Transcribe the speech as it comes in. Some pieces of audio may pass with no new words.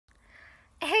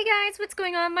guys, what's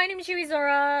going on? My name is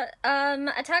Yuizora.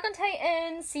 Attack on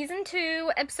Titan Season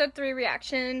 2, Episode 3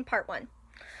 reaction, Part 1.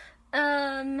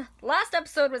 Last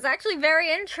episode was actually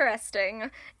very interesting,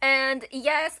 and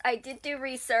yes, I did do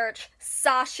research.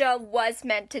 Sasha was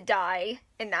meant to die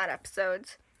in that episode.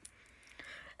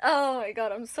 Oh my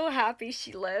god, I'm so happy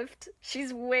she lived.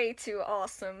 She's way too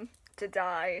awesome to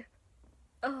die.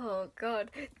 Oh god.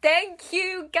 Thank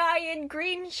you, guy in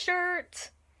green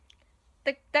shirt!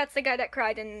 That's the guy that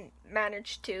cried and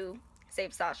managed to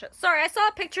save Sasha. Sorry, I saw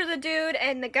a picture of the dude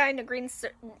and the guy in the green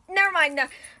shirt. Never mind, no.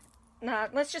 Nah,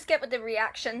 let's just get with the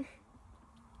reaction.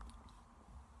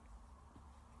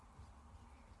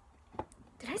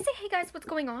 Did I say, hey guys, what's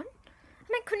going on? I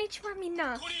meant konnichiwa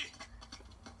minna.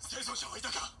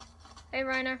 Hey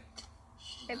Reiner.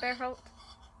 Hey Bearholt.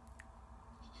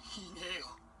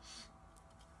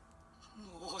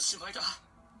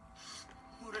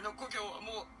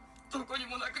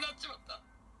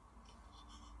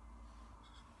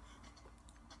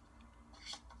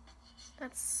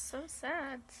 That's so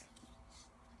sad.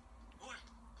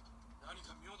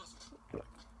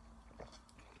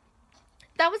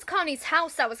 That was Connie's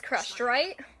house that was crushed,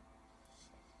 right?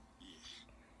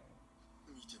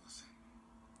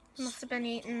 Must have been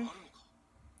eaten.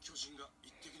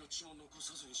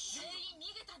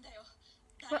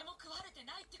 What?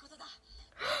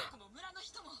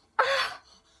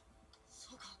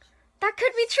 That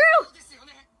could be true!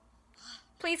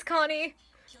 Please, Connie.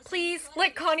 Please,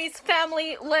 let Connie's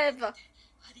family live.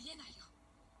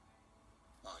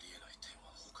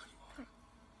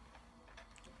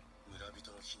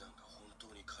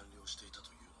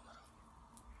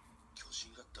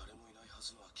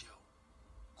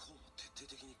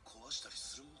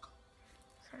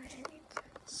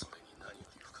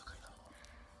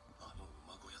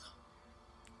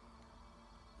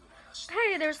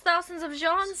 Hey, there's thousands of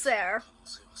Jeans there.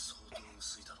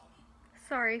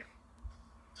 Sorry.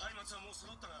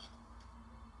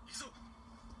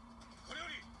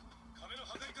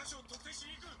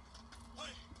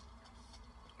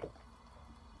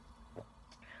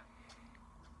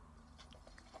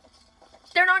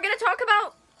 They're not gonna talk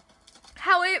about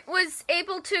how it was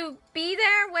able to be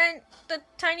there when the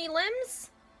tiny limbs?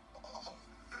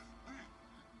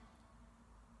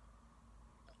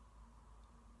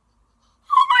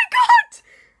 Oh my god!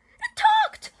 It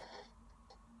talked!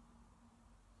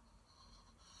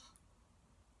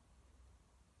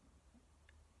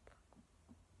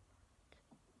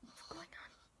 What's going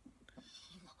on?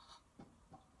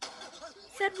 It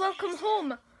said welcome home.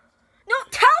 No,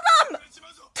 tell them!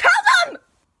 Tell them!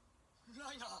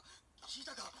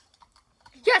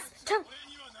 Yes, tell.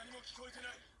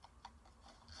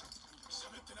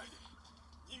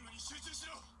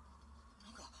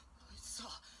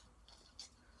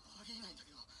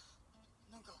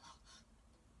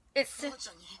 It's. Do you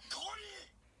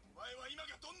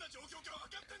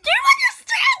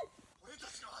understand?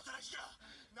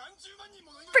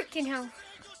 Freaking hell.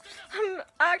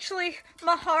 Actually,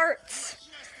 my heart.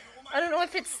 I don't know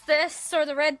if it's this or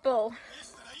the Red Bull.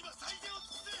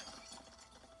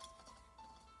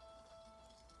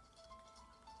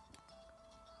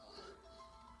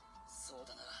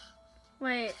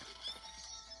 Wait.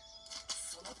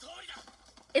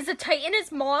 Is the Titan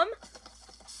his mom?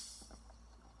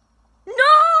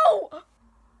 No!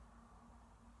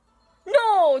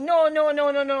 No, no, no,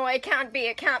 no, no, no. It can't be,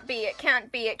 it can't be, it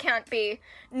can't be, it can't be.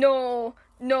 No,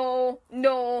 no,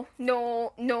 no,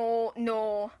 no, no,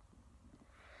 no.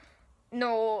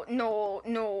 No, no,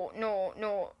 no, no,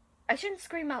 no. I shouldn't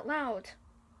scream out loud.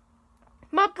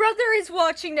 My brother is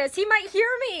watching this. He might hear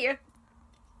me.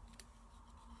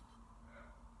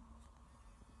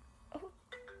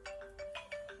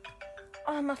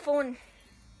 Oh, my phone.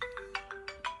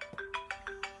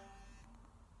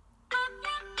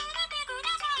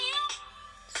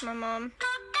 It's my mom.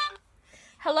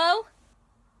 Hello?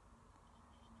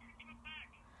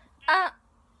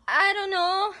 I don't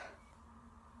know.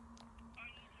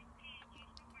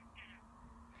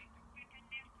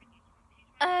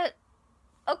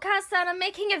 Okasan, I'm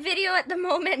making a video at the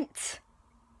moment.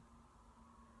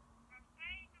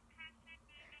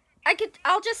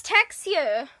 I'll just text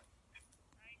you.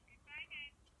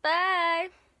 Bye.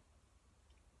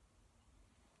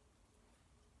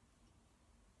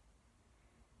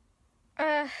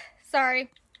 Sorry.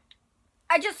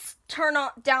 I just turn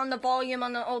down the volume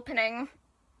on the opening.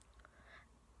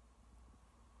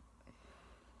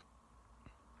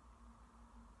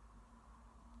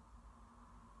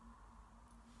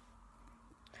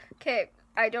 Okay,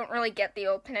 I don't really get the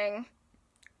opening.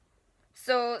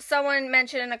 So, someone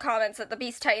mentioned in the comments that the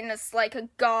Beast Titan is like a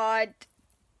god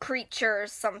creature or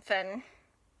something.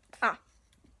 Ah,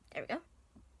 there we go.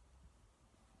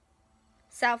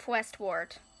 Southwest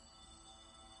Ward.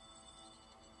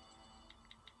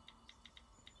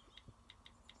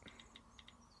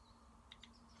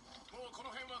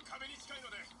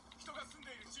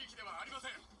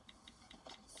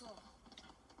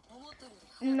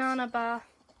 Nanaba.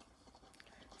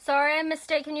 Sorry, I'm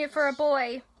mistaken you for a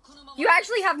boy. You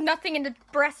actually have nothing in the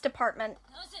breast department.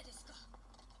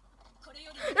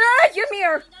 Ah,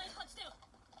 Ymir!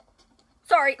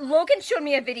 Sorry, Logan showed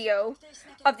me a video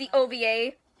of the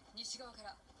OVA.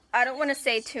 I don't want to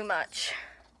say too much.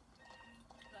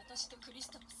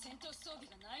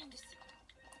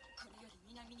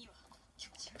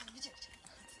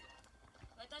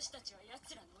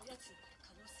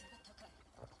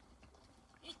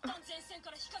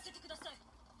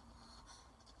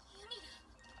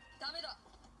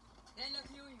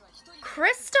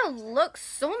 Krista looks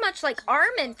so much like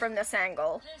Armin from this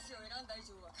angle.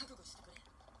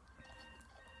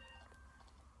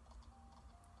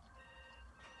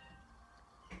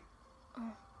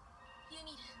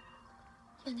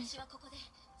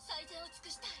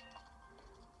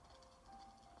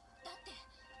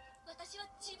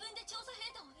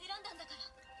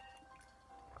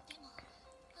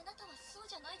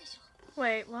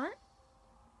 Wait, what?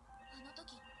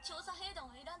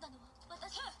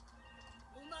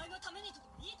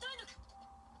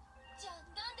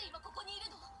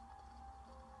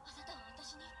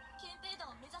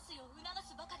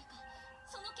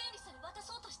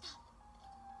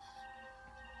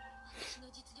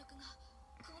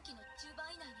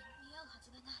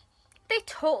 They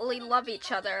totally love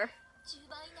each other.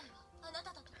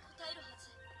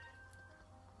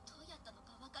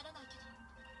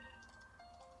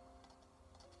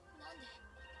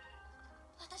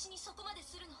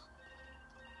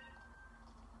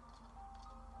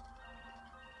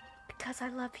 Because I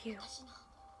love you.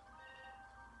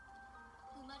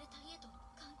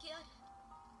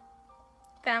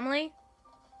 Family?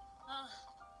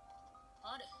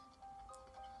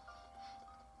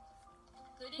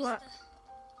 What?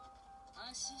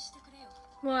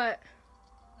 What?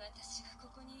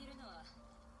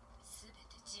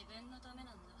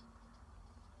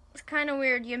 It's kind of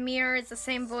weird. Ymir is the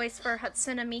same voice for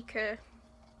Hatsune Miku.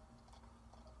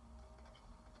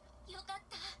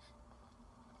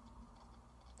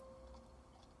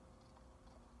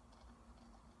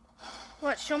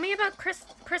 What? Show me about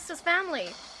Krista's family.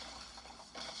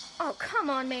 Oh, come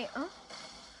on, mate. Oh.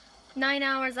 9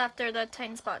 hours after the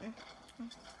Titan spotting.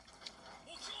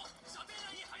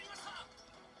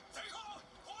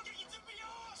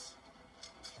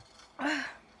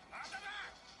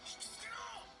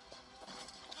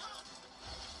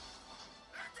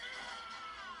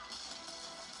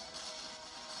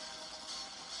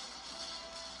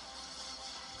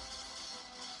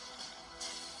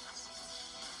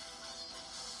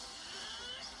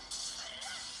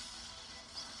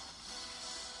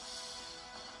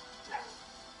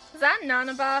 Is that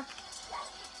Nanaba?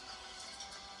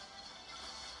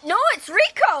 No, it's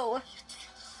Rico!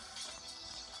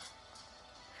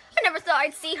 I never thought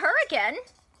I'd see her again.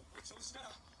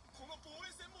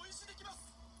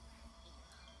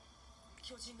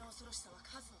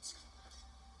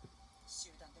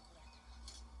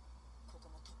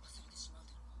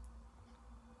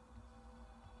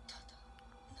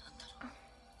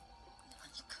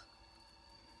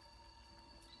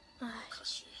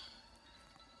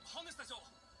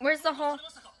 Where's the hole?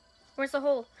 Where's the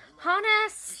hole?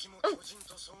 Hannes! Oh.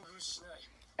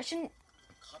 I shouldn't...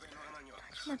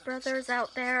 My brother's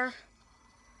out there.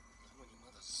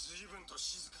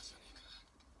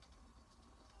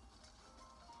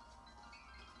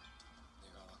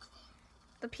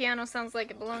 The piano sounds like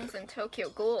it belongs in Tokyo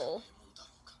Ghoul.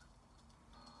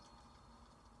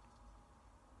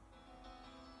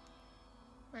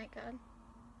 My God.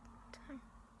 Time.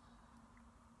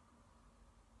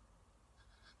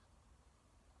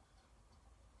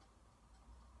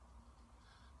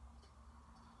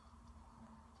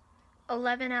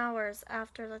 "11 hours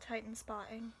after the Titan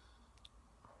spotting."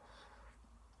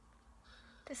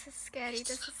 This is scary,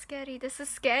 this is scary, this is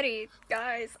scary,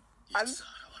 guys. I'm...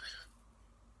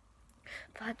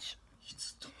 Fudge.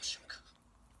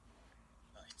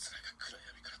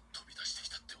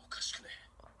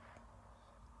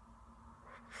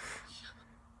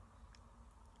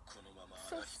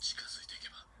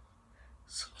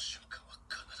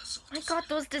 My God,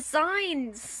 those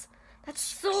designs! That's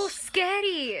so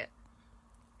scary!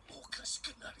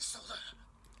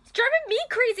 It's driving me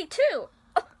crazy too!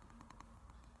 Oh.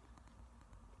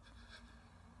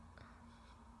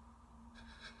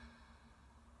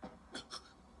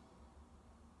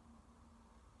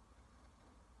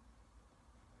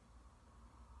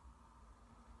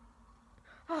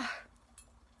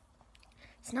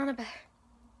 It's not about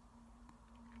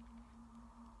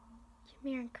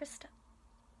Ymir and Krista.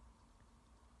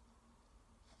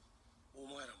 お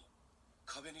前らも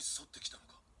壁に沿ってきたの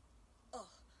か。あ、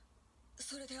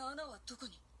それで穴はどこ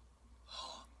に？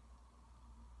はあ。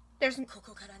There's こ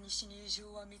こから西に異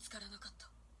常は見つからなかった。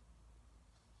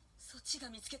そっちが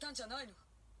見つけたんじゃないの？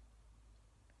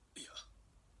いや。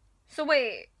So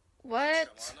wait,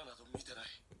 what? 穴など見てない。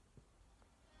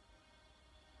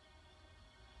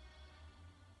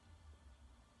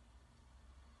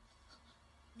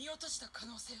見落とした可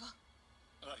能性は？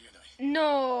ありえない。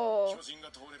 No. 巨人が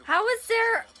通れる。 How is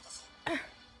there?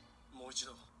 もう一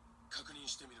度確認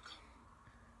してみるか。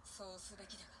そうすべ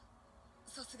きだが、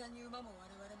さすがに馬も我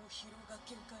々も疲労が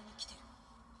限界に来てる。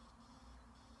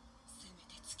せめ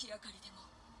て月明かりでも。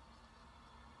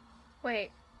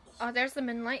 Wait. Oh, there's the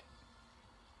moonlight.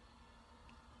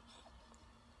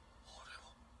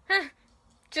 Huh.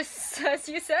 Just as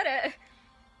you said it.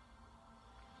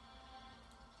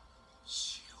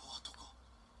 城跡か。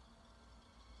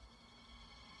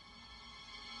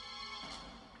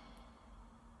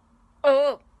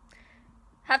 Oh.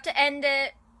 Have to end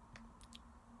it.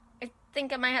 I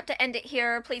think I might have to end it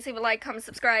here. Please leave a like, comment,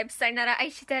 subscribe. Sayonara,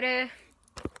 aishiteru.